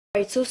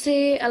Right, so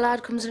say a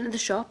lad comes into the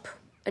shop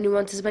and he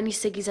wants as many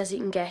ciggies as he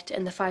can get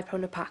and they're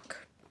 £5 a pack.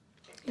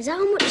 Is that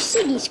how much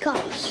ciggies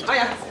cost? Oh,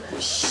 yeah.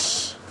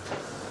 Shh.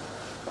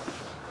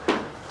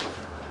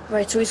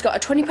 Right, so he's got a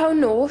 £20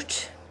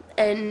 note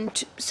and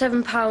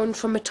 £7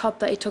 from a top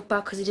that he took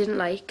back because he didn't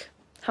like.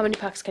 How many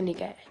packs can he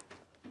get?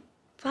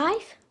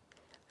 5?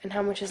 And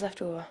how much is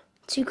left over?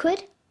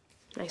 £2.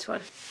 Nice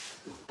one.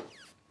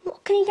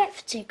 What can you get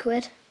for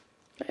 £2?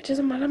 It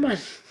doesn't matter, man.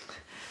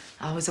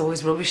 I was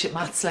always rubbish at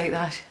maths like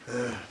that.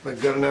 But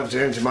good enough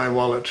to enter my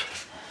wallet.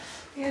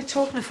 Yeah,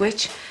 talking of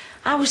which,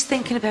 I was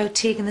thinking about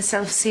taking the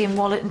self-same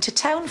wallet into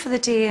town for the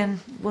day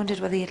and wondered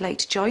whether you'd like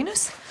to join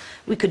us.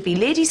 We could be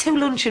ladies who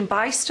lunch and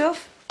buy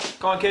stuff.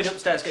 Go on, kid,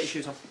 upstairs, get your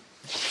shoes on.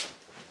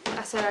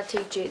 I said I'd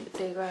take Jay to the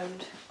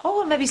playground. Oh,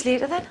 well, maybe it's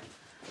later then.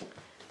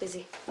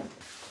 Busy.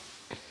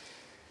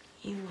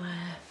 You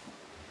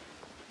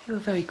were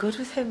very good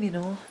with him, you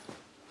know.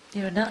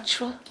 You're a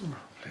natural. Oh,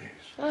 please.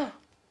 Oh.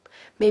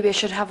 Maybe I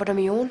should have it on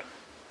my own.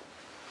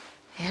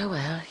 Yeah,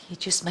 well, you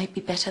just might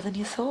be better than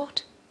you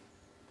thought.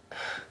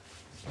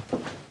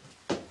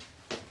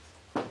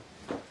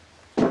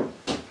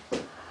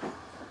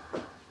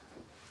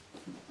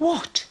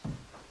 What?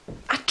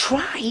 I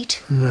tried?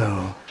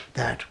 No,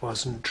 that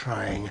wasn't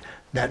trying.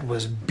 That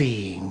was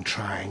being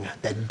trying.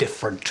 They're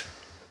different.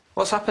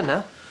 What's happened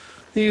now?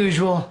 The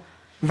usual.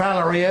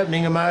 Valerie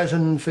opening her mouth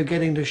and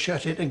forgetting to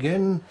shut it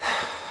again.